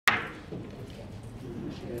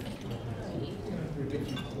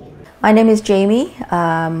My name is Jaime.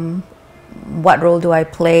 What role do I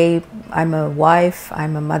play? I'm a wife,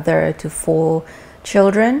 I'm a mother to 4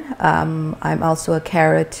 children. I'm also a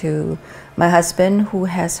carer to my husband who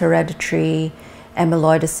has hereditary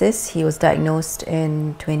amyloidosis. He was diagnosed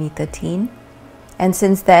in 2013. And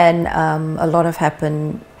since then, a lot have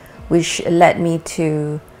happened, which led me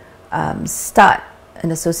to start an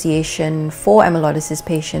association for amyloidosis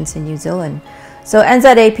patients in New Zealand. So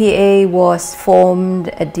NZAPA was formed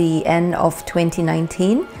at the end of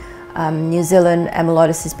 2019, New Zealand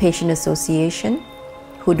Amyloidosis Patient Association.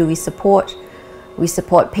 Who do we support? We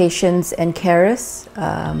support patients and carers,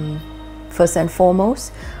 first and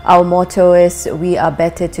foremost. Our motto is, we are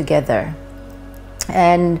better together.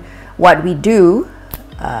 And what we do,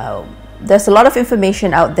 there's a lot of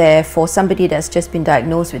information out there for somebody that's just been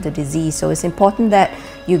diagnosed with the disease. So it's important that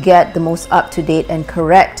you get the most up-to-date and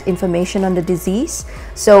correct information on the disease.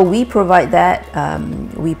 So we provide that.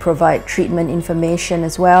 We provide treatment information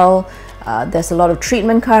as well. There's a lot of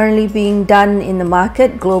treatment currently being done in the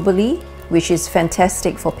market globally, which is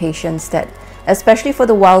fantastic for patients that, especially for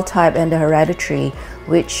the wild type and the hereditary,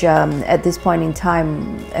 which at this point in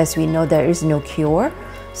time, as we know, there is no cure.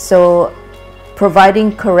 So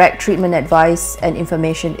providing correct treatment advice and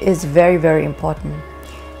information is very, very important.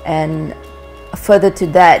 And further to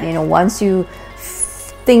that, you know, once you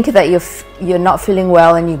think that you're not feeling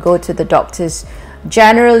well and you go to the doctors,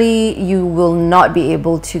 generally you will not be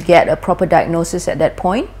able to get a proper diagnosis at that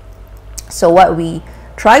point. So what we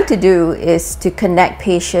try to do is to connect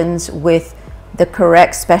patients with the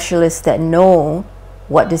correct specialists that know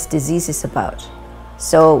what this disease is about.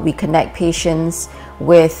 So we connect patients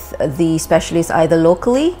with the specialists either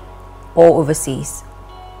locally or overseas.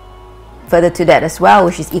 Further to that as well,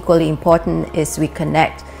 which is equally important, is we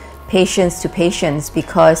connect patients to patients,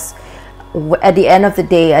 because at the end of the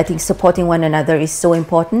day, I think supporting one another is so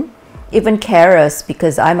important. Even carers,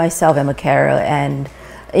 because I myself am a carer, and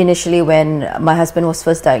initially when my husband was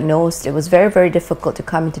first diagnosed, it was very, very difficult to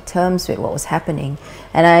come into terms with what was happening.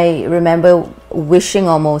 And I remember wishing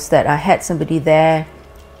almost that I had somebody there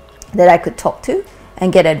that I could talk to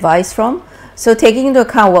and get advice from. So taking into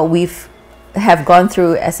account what we've gone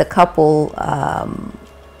through as a couple,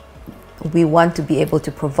 we want to be able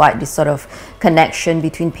to provide this sort of connection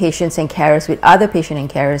between patients and carers with other patients and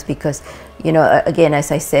carers, because, you know, again, as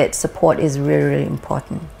I said, support is really, really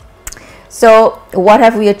important. So what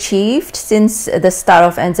have we achieved since the start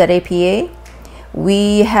of NZAPA?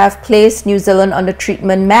 We have placed New Zealand on the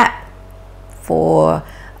treatment map for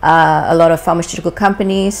a lot of pharmaceutical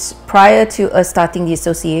companies. Prior to us starting the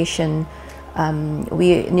association,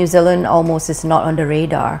 New Zealand almost is not on the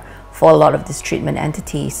radar for a lot of these treatment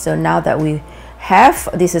entities. So now that we have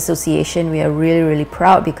this association, we are really, really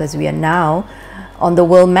proud, because we are now on the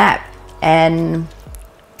world map, and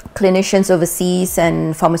clinicians overseas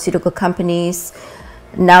and pharmaceutical companies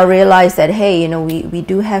now realize that, hey, you know, we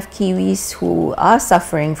do have Kiwis who are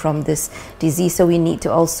suffering from this disease, so we need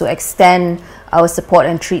to also extend our support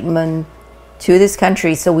and treatment to this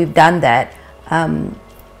country. So we've done that,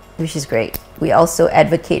 which is great. We also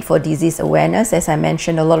advocate for disease awareness. As I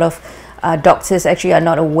mentioned, a lot of doctors actually are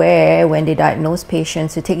not aware when they diagnose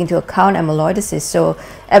patients to take into account amyloidosis. So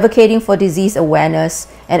advocating for disease awareness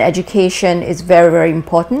and education is very, very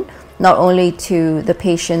important, not only to the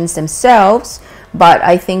patients themselves, but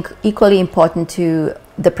I think equally important to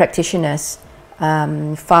the practitioners,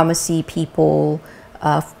 pharmacy people,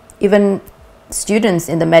 even students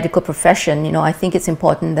in the medical profession. You know, I think it's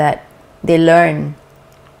important that they learn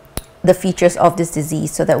the features of this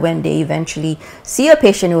disease, so that when they eventually see a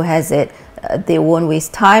patient who has it, they won't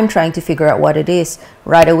waste time trying to figure out what it is.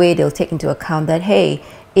 Right away, they'll take into account that, hey,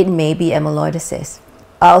 it may be amyloidosis.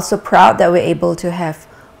 I'm also proud that we're able to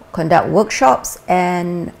conduct workshops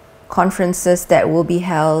and conferences that will be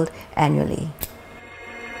held annually.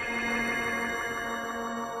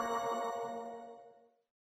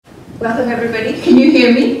 Welcome everybody. Can you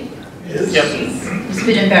hear me? Yes. Yep. It's a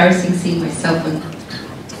bit embarrassing seeing myself on the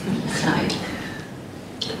side.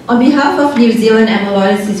 On behalf of New Zealand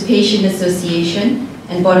Amyloidosis Patient Association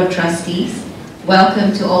and Board of Trustees,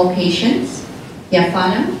 welcome to all patients, their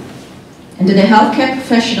whānau, and to the healthcare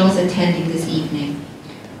professionals attending this evening.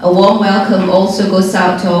 A warm welcome also goes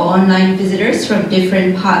out to our online visitors from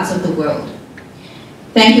different parts of the world.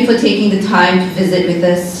 Thank you for taking the time to visit with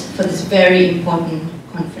us for this very important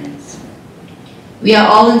conference. We are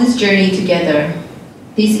all in this journey together.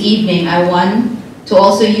 This evening, I want to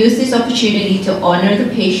also use this opportunity to honor the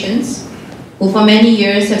patients who for many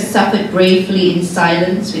years have suffered bravely in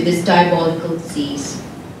silence with this diabolical disease.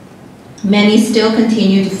 Many still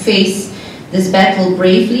continue to face this battle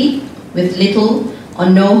bravely with little or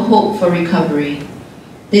no hope for recovery.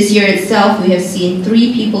 This year itself, we have seen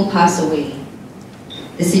 3 people pass away.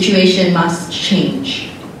 The situation must change.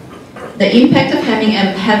 The impact of having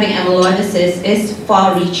amyloidosis is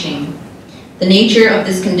far-reaching. The nature of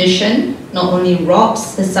this condition not only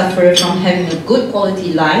robs the sufferer from having a good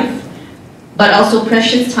quality life, but also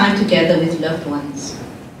precious time together with loved ones.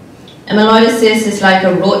 Amyloidosis is like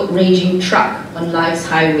a road-raging truck on life's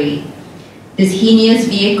highway. This heinous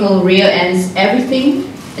vehicle rear-ends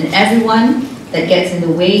everything and everyone that gets in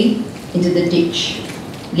the way into the ditch,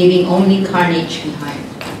 leaving only carnage behind.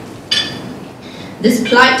 This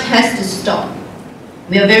plight has to stop.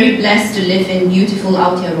 We are very blessed to live in beautiful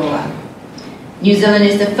Aotearoa. New Zealand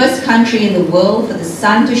is the first country in the world for the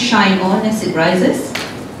sun to shine on as it rises.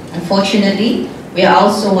 Unfortunately, we are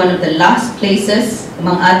also one of the last places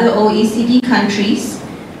among other OECD countries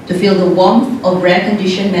to feel the warmth of rare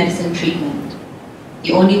condition medicine treatment.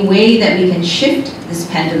 The only way that we can shift this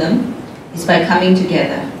pendulum is by coming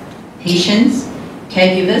together, patients,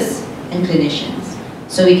 caregivers, and clinicians,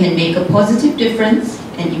 so we can make a positive difference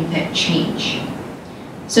and impact change.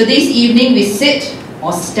 So this evening we sit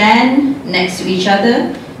or stand next to each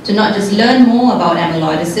other to not just learn more about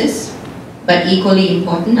amyloidosis, but equally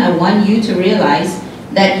important, I want you to realize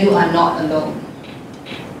that you are not alone,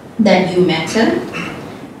 that you matter,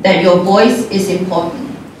 that your voice is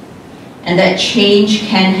important, and that change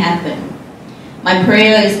can happen. My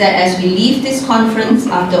prayer is that as we leave this conference,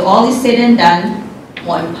 after all is said and done,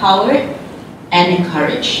 more empowered and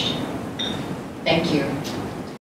encouraged. Thank you.